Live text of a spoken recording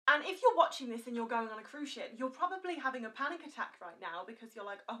And if you're watching this and you're going on a cruise ship, you're probably having a panic attack right now because you're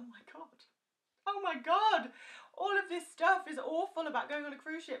like, oh my God, all of this stuff is awful about going on a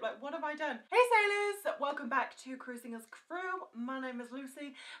cruise ship. Like, what have I done? Hey sailors, welcome back to Cruising as Crew. My name is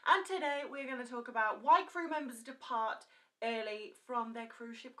Lucy, and today we're going to talk about why crew members depart early from their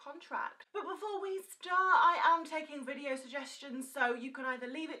cruise ship contract. But before we start, I am taking video suggestions, so you can either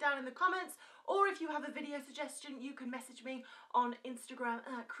leave it down in the comments, or if you have a video suggestion, you can message me on Instagram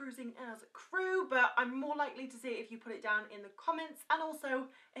at Cruising as Crew, but I'm more likely to see it if you put it down in the comments, and also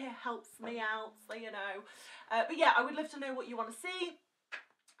it helps me out, so you know. But yeah, I would love to know what you want to see.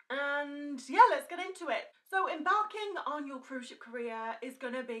 And yeah, let's get into it. So embarking on your cruise ship career is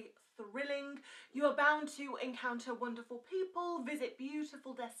going to be thrilling. You are bound to encounter wonderful people, visit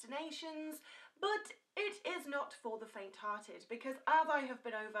beautiful destinations, but it is not for the faint-hearted, because as I have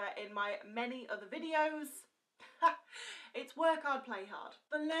been over in my many other videos, it's work hard, play hard.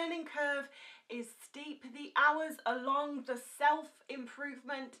 The learning curve is steep, the hours are long, the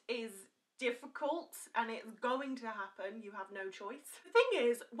self-improvement is difficult, and it's going to happen. You have no choice. The thing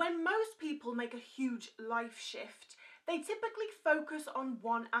is, when most people make a huge life shift, they typically focus on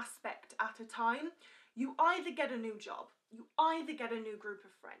one aspect at a time. You either get a new job, you either get a new group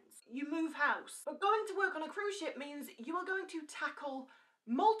of friends, you move house. But going to work on a cruise ship means you are going to tackle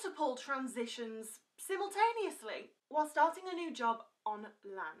multiple transitions simultaneously. While starting a new job on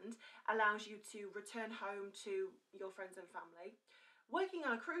land allows you to return home to your friends and family, working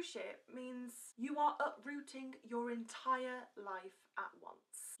on a cruise ship means you are uprooting your entire life at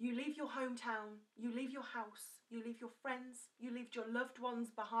once. You leave your hometown, you leave your house, you leave your friends, you leave your loved ones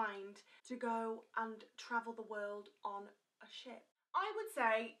behind to go and travel the world on a ship. I would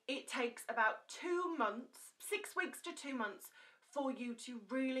say it takes about 2 months, 6 weeks to 2 months, for you to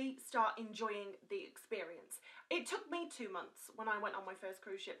really start enjoying the experience. It took me 2 months when I went on my first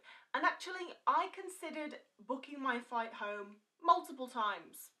cruise ship, and actually I considered booking my flight home multiple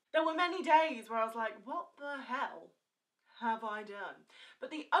times. There were many days where I was like, what the hell have I done? But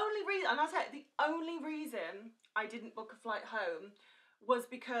the only reason, and I'll tell you, the only reason I didn't book a flight home was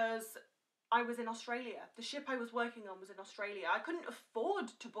because I was in Australia. The ship I was working on was in Australia. I couldn't afford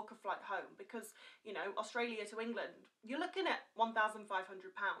to book a flight home because, you know, Australia to England, you're looking at £1,500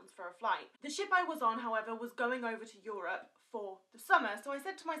 for a flight. The ship I was on, however, was going over to Europe for the summer. So I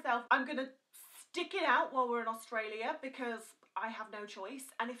said to myself, I'm gonna stick it out while we're in Australia because I have no choice.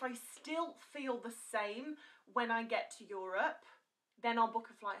 And if I still feel the same when I get to Europe, then I'll book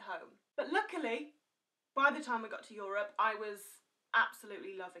a flight home. But luckily, by the time we got to Europe, I was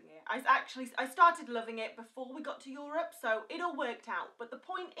absolutely loving it. I started loving it before we got to Europe, so it all worked out. But the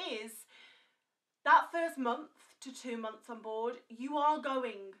point is, that first month to 2 months on board, you are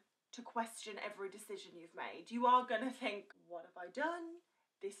going to question every decision you've made. You are going to think, what have I done?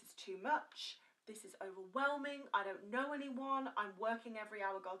 This is too much. This is overwhelming. I don't know anyone. I'm working every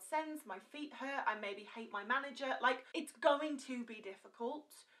hour God sends. My feet hurt. I maybe hate my manager. Like, it's going to be difficult,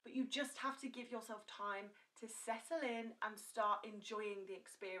 but you just have to give yourself time to settle in and start enjoying the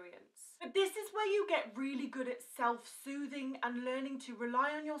experience. But this is where you get really good at self-soothing and learning to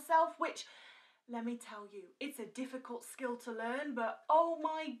rely on yourself, which, let me tell you, it's a difficult skill to learn, but oh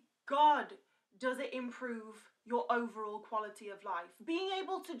my God, does it improve your overall quality of life. Being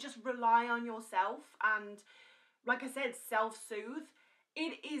able to just rely on yourself and, like I said, self-soothe,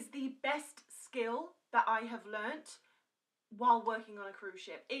 it is the best skill that I have learnt while working on a cruise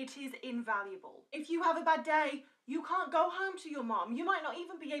ship. It is invaluable. If you have a bad day, you can't go home to your mom. You might not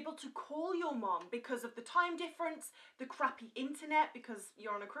even be able to call your mom because of the time difference, the crappy internet because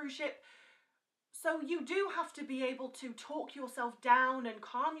you're on a cruise ship. So you do have to be able to talk yourself down and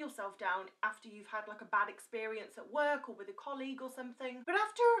calm yourself down after you've had like a bad experience at work or with a colleague or something. But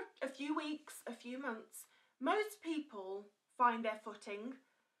after a few weeks, a few months, most people find their footing.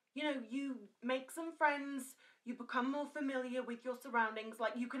 You know, you make some friends, you become more familiar with your surroundings,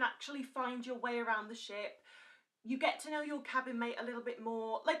 like you can actually find your way around the ship. You get to know your cabin mate a little bit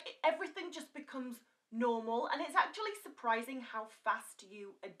more. Like, everything just becomes normal, and it's actually surprising how fast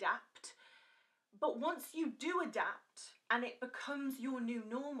you adapt. But once you do adapt and it becomes your new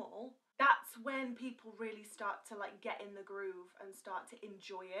normal, that's when people really start to like get in the groove and start to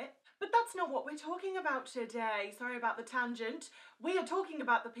enjoy it. But that's not what we're talking about today. Sorry about the tangent. We are talking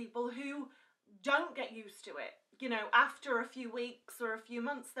about the people who don't get used to it. You know, after a few weeks or a few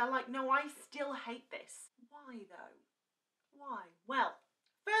months, they're like, no, I still hate this. Why though? Why? Well,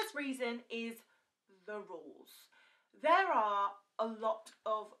 first reason is the rules. There are a lot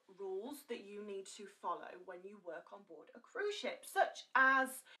of rules that you need to follow when you work on board a cruise ship, such as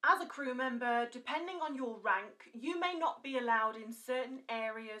a crew member, depending on your rank, you may not be allowed in certain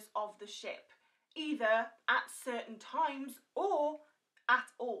areas of the ship, either at certain times or at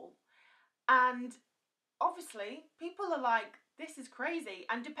all. And obviously, people are like, this is crazy.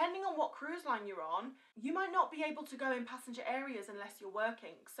 And depending on what cruise line you're on, you might not be able to go in passenger areas unless you're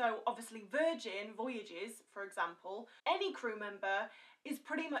working. So obviously Virgin Voyages, for example, any crew member is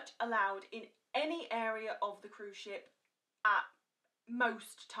pretty much allowed in any area of the cruise ship at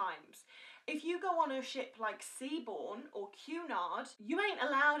most times. If you go on a ship like Seabourn or Cunard, you ain't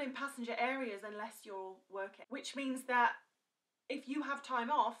allowed in passenger areas unless you're working, which means that if you have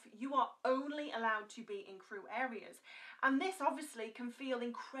time off, you are only allowed to be in crew areas. And this obviously can feel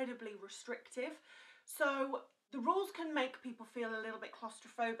incredibly restrictive. So the rules can make people feel a little bit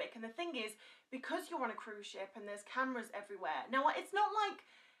claustrophobic. And the thing is, because you're on a cruise ship and there's cameras everywhere, now it's not like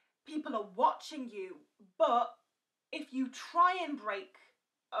people are watching you, but if you try and break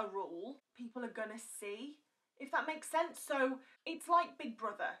a rule, people are gonna see, if that makes sense. So it's like Big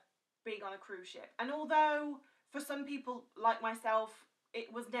Brother being on a cruise ship. And although for some people like myself,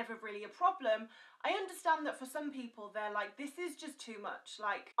 it was never really a problem, I understand that for some people, they're like, this is just too much.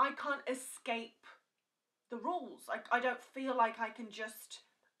 Like, I can't escape the rules. I don't feel like I can just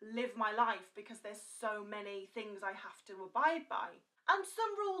live my life because there's so many things I have to abide by. And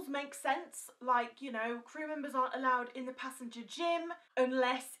some rules make sense, like, you know, crew members aren't allowed in the passenger gym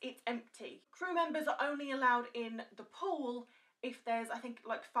unless it's empty. Crew members are only allowed in the pool if there's, I think,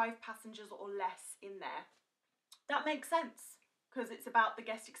 like 5 passengers or less in there. That makes sense, because it's about the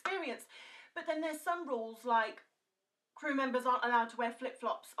guest experience. But then there's some rules, like crew members aren't allowed to wear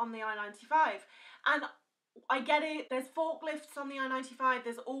flip-flops on the I-95. And I get it, there's forklifts on the I-95,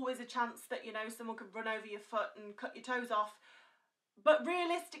 there's always a chance that, you know, someone could run over your foot and cut your toes off. But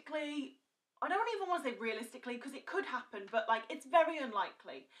realistically, I don't even want to say realistically, because it could happen, but like, it's very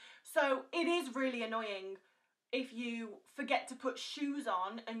unlikely. So it is really annoying if you forget to put shoes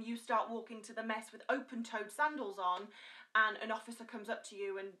on and you start walking to the mess with open-toed sandals on, and an officer comes up to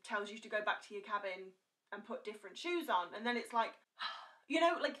you and tells you to go back to your cabin and put different shoes on. And then it's like, you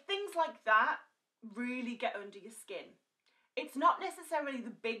know, like things like that really get under your skin. It's not necessarily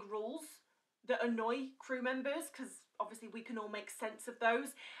the big rules that annoy crew members, because obviously we can all make sense of those.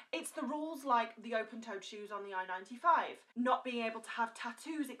 It's the rules like the open-toed shoes on the I-95, not being able to have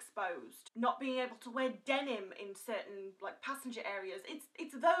tattoos exposed, not being able to wear denim in certain like passenger areas.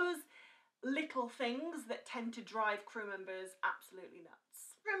 It's those little things that tend to drive crew members absolutely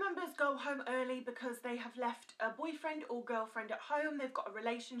nuts. Crew members go home early because they have left a boyfriend or girlfriend at home, they've got a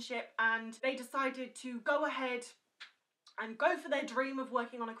relationship, and they decided to go ahead and go for their dream of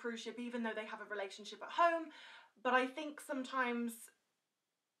working on a cruise ship even though they have a relationship at home. But I think sometimes,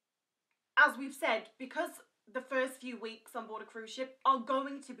 as we've said, because the first few weeks on board a cruise ship are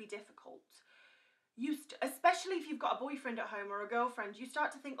going to be difficult, especially if you've got a boyfriend at home or a girlfriend, you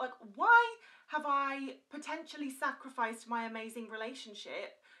start to think like, why have I potentially sacrificed my amazing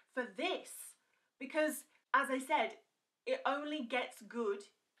relationship for this? Because, as I said, it only gets good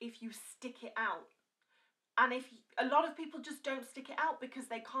if you stick it out. And if a lot of people just don't stick it out because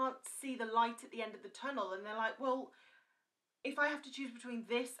they can't see the light at the end of the tunnel, and they're like, well, if I have to choose between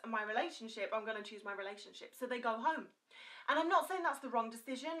this and my relationship, I'm going to choose my relationship. So they go home. And I'm not saying that's the wrong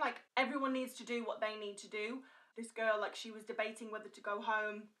decision. Like, everyone needs to do what they need to do. This girl, like, she was debating whether to go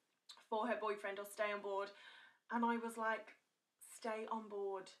home for her boyfriend or stay on board. And I was like, stay on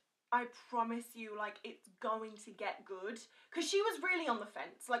board. I promise you, like, it's going to get good. Because she was really on the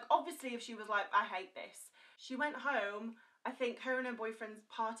fence. Like, obviously, if she was like, I hate this. She went home. I think her and her boyfriend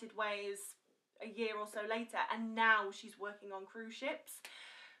parted ways a year or so later, and now she's working on cruise ships.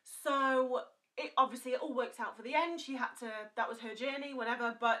 So it obviously, it all works out for the end. She had to, that was her journey,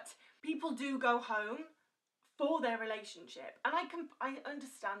 whatever. But people do go home for their relationship. And I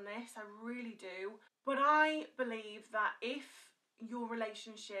understand this, I really do. But I believe that if your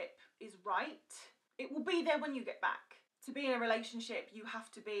relationship is right, it will be there when you get back. To be in a relationship, you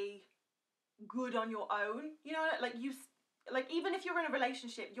have to be good on your own. You know, like even if you're in a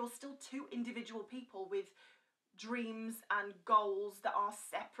relationship, you're still 2 individual people with dreams and goals that are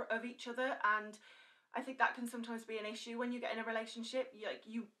separate of each other. And I think that can sometimes be an issue when you get in a relationship.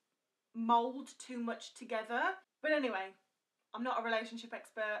 You mold too much together. But anyway, I'm not a relationship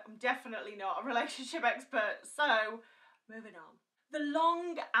expert. I'm definitely not a relationship expert. So moving on. The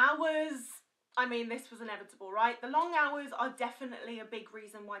long hours, I mean, this was inevitable, right? The long hours are definitely a big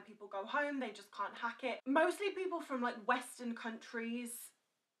reason why people go home. They just can't hack it. Mostly people from like Western countries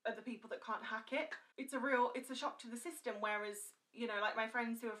are the people that can't hack it. It's a shock to the system, whereas you know, like my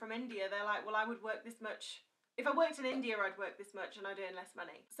friends who are from India, they're like, well, I would work this much. If I worked in India, I'd work this much and I'd earn less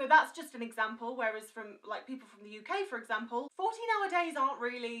money. So that's just an example. Whereas from like people from the UK, for example, 14-hour days aren't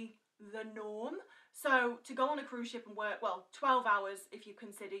really the norm. So to go on a cruise ship and work, well, 12 hours if you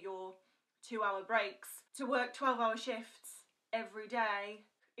consider your 2-hour breaks, to work 12-hour shifts every day,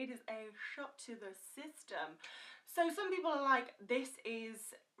 it is a shock to the system. So some people are like, this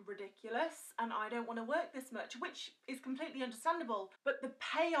is ridiculous and I don't want to work this much, which is completely understandable. But the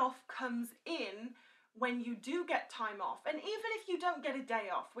payoff comes in when you do get time off. And even if you don't get a day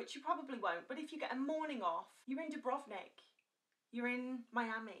off, which you probably won't, but if you get a morning off, you're in Dubrovnik, you're in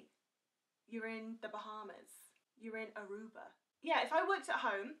Miami, you're in the Bahamas, you're in Aruba. Yeah, if I worked at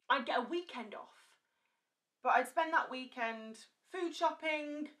home, I'd get a weekend off. But I'd spend that weekend food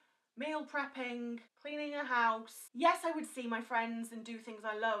shopping, meal prepping, cleaning a house. Yes, I would see my friends and do things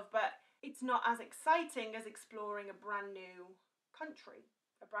I love, but it's not as exciting as exploring a brand new country,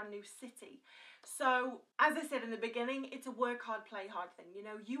 a brand new city. So, as I said in the beginning, it's a work hard, play hard thing. You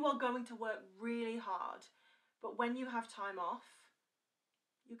know, you are going to work really hard, but when you have time off,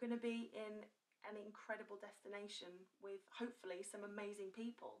 you're going to be in an incredible destination with hopefully some amazing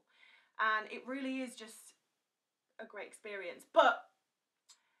people. And it really is just a great experience. But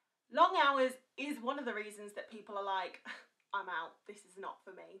long hours is one of the reasons that people are like, I'm out, this is not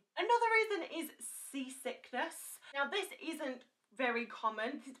for me. Another reason is seasickness. Now this isn't very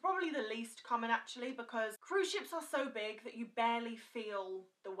common. It's probably the least common actually, because cruise ships are so big that you barely feel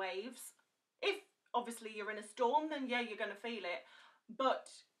the waves. If obviously you're in a storm, then yeah, you're gonna feel it. But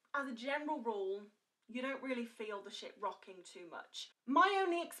as a general rule, you don't really feel the ship rocking too much. My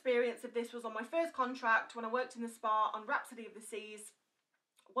only experience of this was on my first contract when I worked in the spa on Rhapsody of the Seas.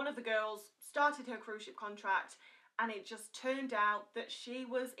 One of the girls started her cruise ship contract and it just turned out that she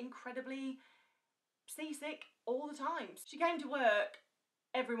was incredibly seasick all the time. She came to work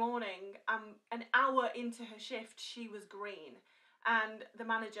every morning and an hour into her shift she was green, and the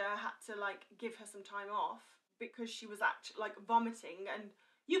manager had to like give her some time off because she was actually like vomiting and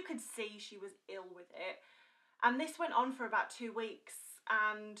you could see she was ill with it. And this went on for about 2 weeks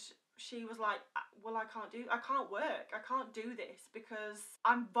and she was like, well, I can't work, I can't do this because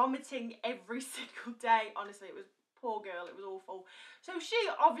I'm vomiting every single day. Honestly, it was, poor girl, it was awful. So she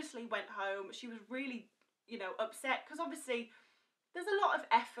obviously went home. She was really, you know, upset because obviously there's a lot of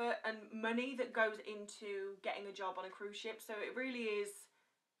effort and money that goes into getting a job on a cruise ship. So it really is,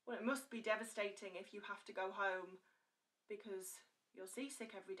 well, it must be devastating if you have to go home because you're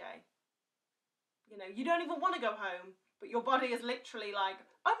seasick every day. You know, you don't even want to go home, but your body is literally like,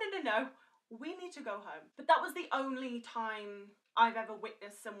 oh, no, we need to go home. But that was the only time I've ever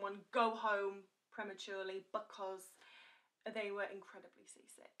witnessed someone go home prematurely because they were incredibly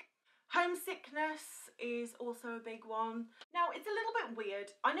seasick. Homesickness is also a big one. Now, it's a little bit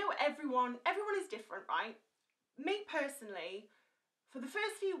weird. I know everyone is different, right? Me personally, for the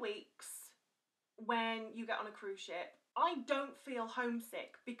first few weeks when you get on a cruise ship, I don't feel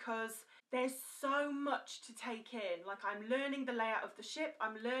homesick because there's so much to take in. Like, I'm learning the layout of the ship,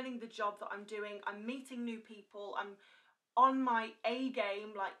 I'm learning the job that I'm doing, I'm meeting new people, I'm on my A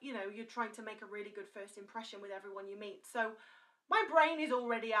game. Like, you know, you're trying to make a really good first impression with everyone you meet. So my brain is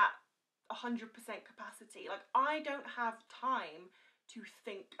already at 100% capacity. Like, I don't have time to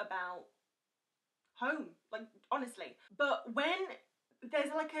think about home, like, honestly. But when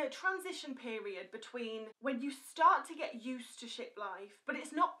there's like a transition period between when you start to get used to ship life, but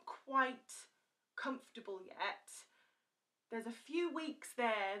it's not quite comfortable yet, there's a few weeks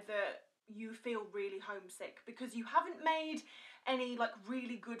there that you feel really homesick because you haven't made any like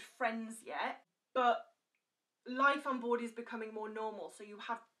really good friends yet, but life on board is becoming more normal, so you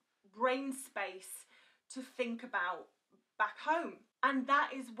have brain space to think about back home. And that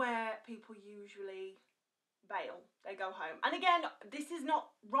is where people usually bail. They go home. And again, this is not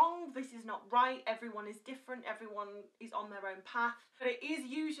wrong, this is not right, everyone is different, everyone is on their own path, but it is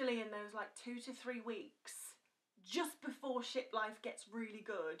usually in those like 2 to 3 weeks just before ship life gets really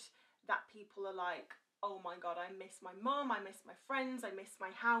good that people are like, oh my god, I miss my mum, I miss my friends, I miss my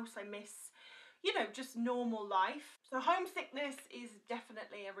house, I miss, you know, just normal life. So homesickness is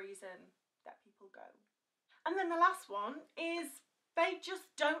definitely a reason that people go. And then the last one is they just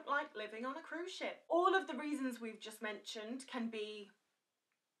don't like living on a cruise ship. All of the reasons we've just mentioned can be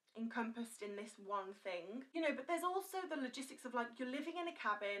encompassed in this one thing, you know, but there's also the logistics of like, you're living in a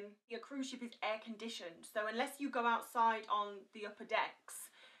cabin, your cruise ship is air conditioned, so unless you go outside on the upper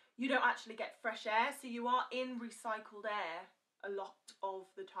decks, you don't actually get fresh air, so you are in recycled air a lot of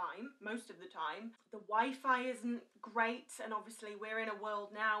the time, most of the time. The Wi-Fi isn't great, and obviously we're in a world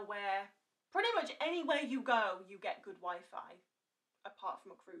now where pretty much anywhere you go, you get good Wi-Fi. apart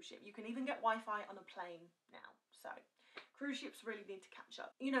from a cruise ship. You can even get Wi-Fi on a plane now, so cruise ships really need to catch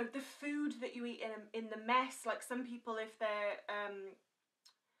up. You know, the food that you eat in the mess, like some people, if they're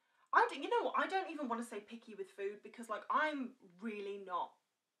you know what, I don't even want to say picky with food, because like I'm really not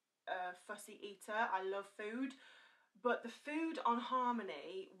a fussy eater. I love food, but the food on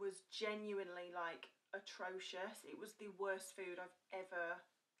Harmony was genuinely like atrocious. It was the worst food I've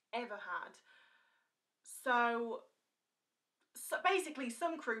ever had. So basically,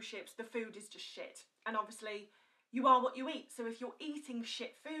 some cruise ships, the food is just shit, and obviously you are what you eat. So if you're eating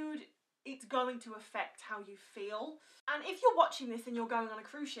shit food, it's going to affect how you feel. And if you're watching this and you're going on a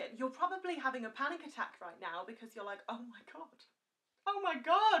cruise ship, you're probably having a panic attack right now, because you're like, oh my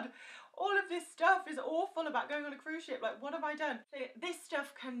god, all of this stuff is awful about going on a cruise ship. Like, what have I done? So this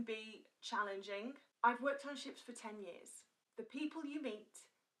stuff can be challenging. I've worked on ships for 10 years. The people you meet,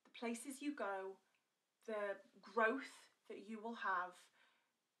 the places you go, the growth that you will have,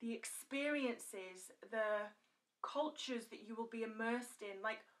 the experiences, the cultures that you will be immersed in,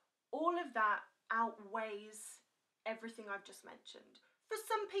 like all of that outweighs everything I've just mentioned. For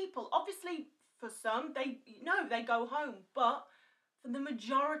some people, obviously for some, they go home, but for the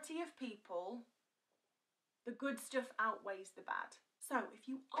majority of people, the good stuff outweighs the bad. So if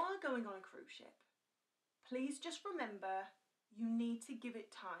you are going on a cruise ship, please just remember, you need to give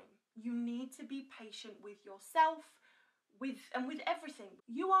it time. You need to be patient with yourself, with everything.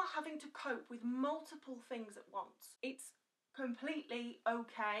 You are having to cope with multiple things at once. It's completely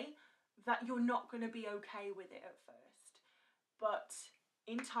okay that you're not going to be okay with it at first, but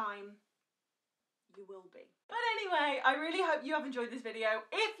in time, you will be. But anyway, I really hope you have enjoyed this video.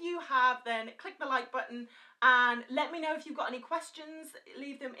 If you have, then click the like button and let me know if you've got any questions.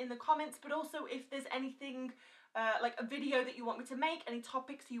 Leave them in the comments, but also if there's anything like a video that you want me to make, any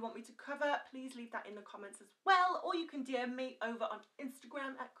topics you want me to cover, please leave that in the comments as well, or you can DM me over on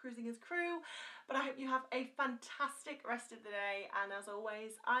Instagram at cruisingascrew. But I hope you have a fantastic rest of the day, and as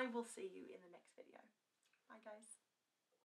always, I will see you in the